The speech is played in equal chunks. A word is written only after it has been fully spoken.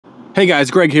Hey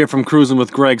guys, Greg here from Cruising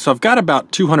with Greg. So I've got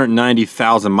about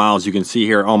 290,000 miles you can see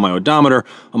here on my odometer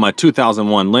on my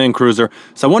 2001 Land Cruiser.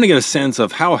 So I want to get a sense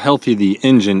of how healthy the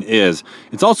engine is.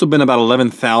 It's also been about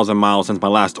 11,000 miles since my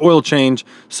last oil change.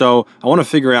 So I want to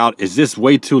figure out, is this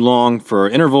way too long for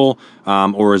interval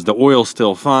or is the oil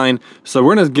still fine? So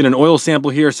we're going to get an oil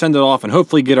sample here, send it off, and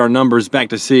hopefully get our numbers back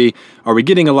to see, are we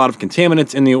getting a lot of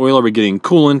contaminants in the oil? Are we getting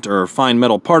coolant or fine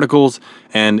metal particles?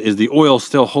 And is the oil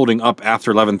still holding up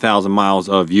after 11,000 miles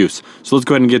of use? So let's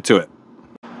go ahead and get to it.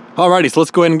 Alrighty, so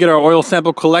let's go ahead and get our oil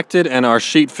sample collected and our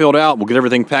sheet filled out. We'll get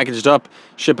everything packaged up,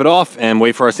 ship it off, and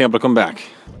wait for our sample to come back.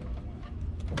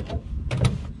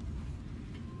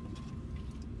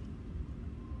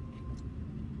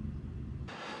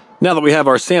 Now that we have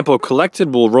our sample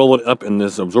collected, we'll roll it up in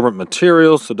this absorbent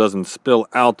material so it doesn't spill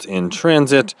out in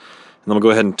transit. And then we'll go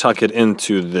ahead and tuck it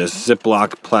into this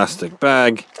Ziploc plastic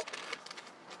bag.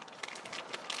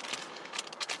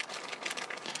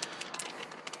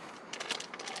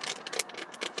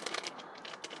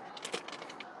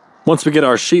 Once we get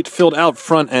our sheet filled out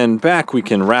front and back, we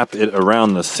can wrap it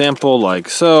around the sample like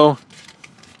so.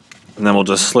 And then we'll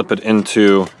just slip it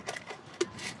into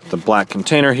the black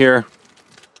container here.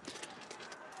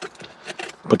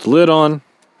 Put the lid on.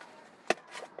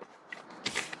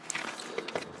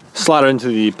 Slide it into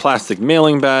the plastic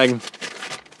mailing bag.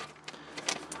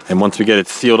 And once we get it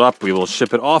sealed up, we will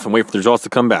ship it off and wait for the results to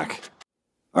come back.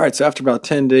 Alright, so after about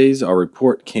 10 days, our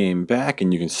report came back,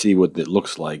 and you can see what it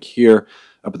looks like here.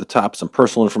 Up at the top, some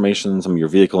personal information, some of your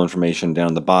vehicle information. Down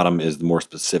at the bottom is the more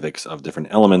specifics of different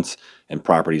elements and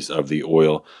properties of the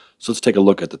oil. So let's take a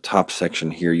look at the top section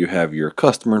here. You have your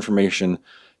customer information,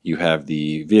 you have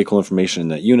the vehicle information in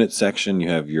that unit section, you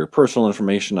have your personal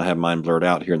information. I have mine blurred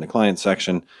out here in the client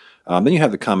section. Then you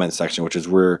have the comment section, which is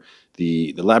where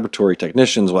the laboratory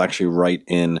technicians will actually write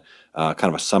in kind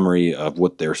of a summary of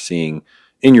what they're seeing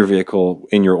in your vehicle,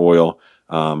 in your oil.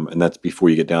 And that's before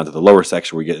you get down to the lower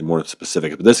section where you get more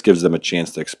specific. But this gives them a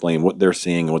chance to explain what they're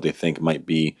seeing and what they think might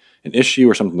be an issue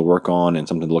or something to work on and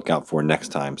something to look out for next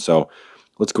time. So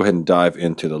let's go ahead and dive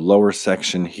into the lower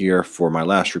section here for my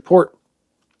last report.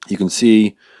 You can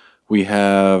see we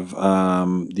have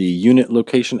the unit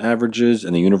location averages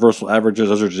and the universal averages.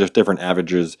 Those are just different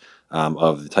averages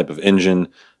of the type of engine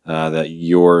that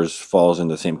yours falls in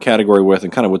the same category with,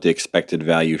 and kind of what the expected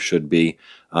value should be.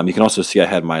 You can also see I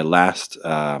had my last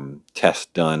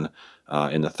test done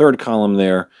in the third column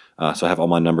there, so I have all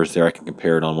my numbers there. I can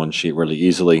compare it on one sheet really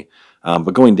easily.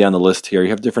 But going down the list here, you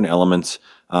have different elements.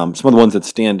 Some of the ones that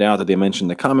stand out that they mentioned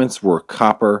in the comments were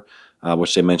copper,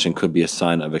 which they mentioned could be a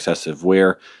sign of excessive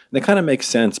wear. And that kind of makes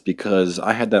sense because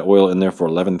I had that oil in there for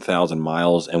 11,000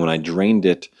 miles, and when I drained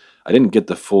it, I didn't get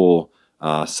the full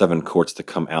 7 quarts to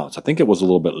come out. So I think it was a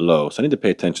little bit low. So I need to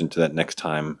pay attention to that next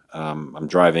time I'm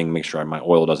driving, make sure my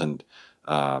oil doesn't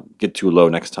get too low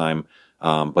next time.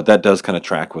 But that does kind of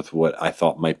track with what I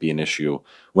thought might be an issue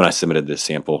when I submitted this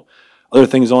sample. Other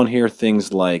things on here,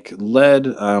 things like lead,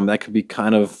 that could be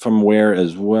kind of from wear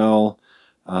as well.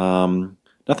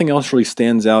 Nothing else really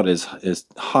stands out as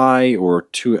high or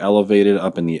too elevated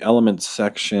up in the elements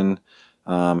section.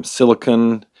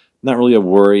 Silicon, not really a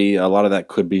worry. A lot of that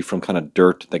could be from kind of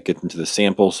dirt that gets into the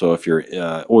sample. So if your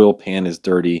oil pan is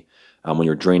dirty when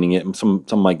you're draining it, some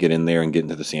might get in there and get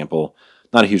into the sample.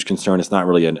 Not a huge concern. It's not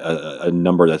really a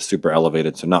number that's super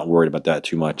elevated, so not worried about that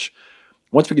too much.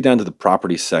 Once we get down to the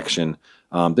property section,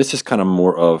 this is kind of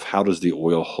more of how does the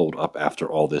oil hold up after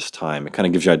all this time. It kind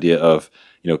of gives you an idea of,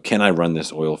 can I run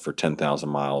this oil for 10,000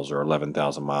 miles or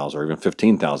 11,000 miles or even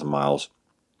 15,000 miles?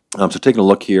 So taking a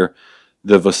look here,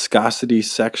 the viscosity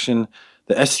section,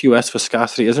 the SUS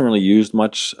viscosity isn't really used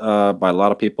much by a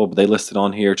lot of people, but they list it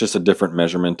on here. It's just a different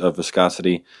measurement of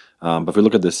viscosity. But if we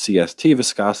look at the CST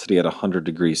viscosity at 100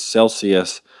 degrees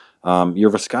Celsius,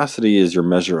 your viscosity is your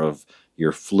measure of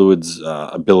your fluid's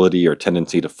ability or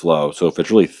tendency to flow. So if it's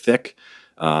really thick,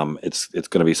 it's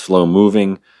going to be slow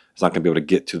moving. It's not going to be able to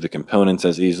get to the components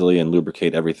as easily and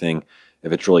lubricate everything.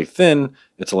 If it's really thin,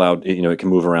 it's allowed, it can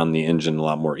move around the engine a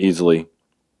lot more easily.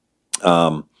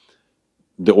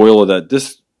 The oil that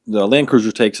the Land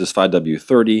Cruiser takes is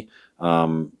 5W30.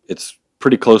 It's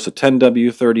pretty close to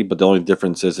 10W30, but the only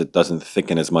difference is it doesn't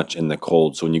thicken as much in the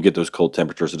cold. So when you get those cold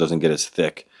temperatures, it doesn't get as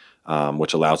thick,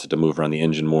 which allows it to move around the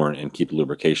engine more and keep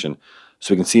lubrication.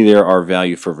 So we can see there our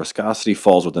value for viscosity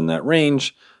falls within that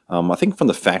range. I think from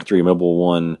the factory Mobile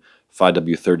One,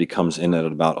 5W30 comes in at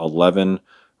about 11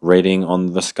 rating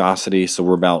on viscosity, so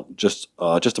we're about just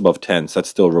above 10, so that's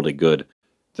still really good.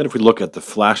 Then if we look at the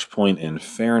flash point in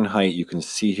Fahrenheit, you can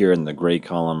see here in the gray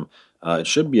column, it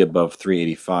should be above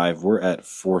 385. We're at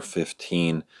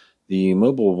 415. The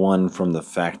Mobile One from the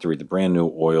factory, the brand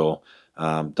new oil,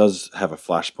 does have a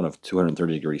flash point of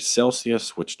 230 degrees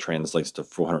Celsius, which translates to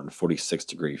 446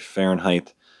 degrees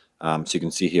Fahrenheit. So you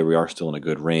can see here we are still in a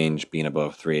good range, being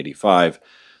above 385.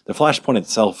 The flash point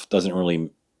itself doesn't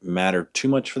really matter too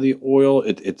much for the oil.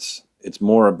 It's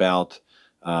more about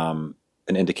an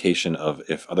indication of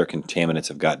if other contaminants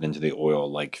have gotten into the oil,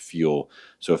 like fuel.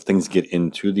 So if things get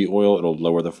into the oil, it'll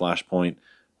lower the flash point,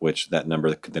 which that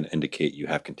number could then indicate you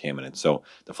have contaminants. So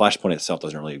the flash point itself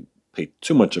doesn't really play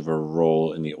too much of a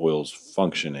role in the oil's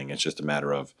functioning. It's just a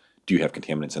matter of, do you have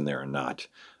contaminants in there or not?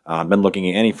 I've been looking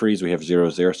at antifreeze. We have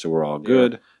zeros there, so we're all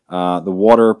good. The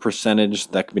water percentage,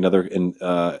 that could be another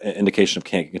indication of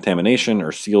contamination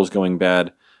or seals going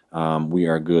bad. We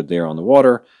are good there on the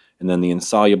water. And then the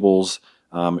insolubles,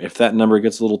 if that number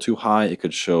gets a little too high, it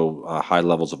could show high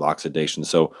levels of oxidation.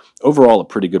 So overall, a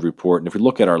pretty good report. And if we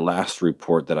look at our last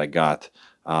report that I got,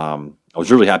 I was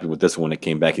really happy with this one when it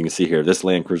came back. You can see here, this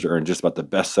Land Cruiser earned just about the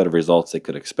best set of results they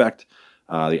could expect.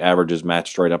 The averages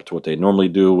matched right up to what they normally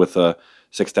do with a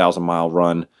 6,000-mile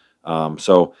run.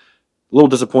 So a little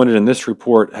disappointed in this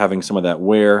report having some of that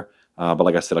wear. But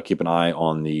like I said, I'll keep an eye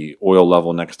on the oil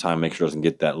level next time, make sure it doesn't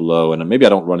get that low. And maybe I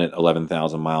don't run it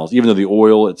 11,000 miles. Even though the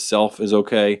oil itself is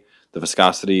okay, the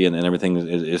viscosity and everything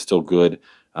is still good.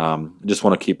 Just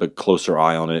want to keep a closer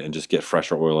eye on it and just get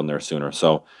fresher oil in there sooner.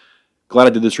 So glad I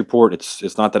did this report.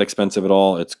 It's not that expensive at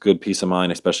all. It's good peace of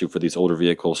mind, especially for these older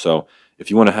vehicles. So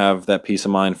if you want to have that peace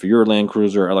of mind for your Land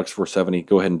Cruiser LX470,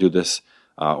 go ahead and do this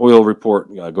oil report.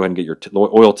 Go ahead and get your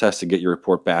oil test to get your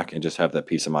report back and just have that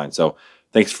peace of mind. So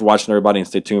thanks for watching, everybody, and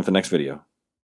stay tuned for the next video.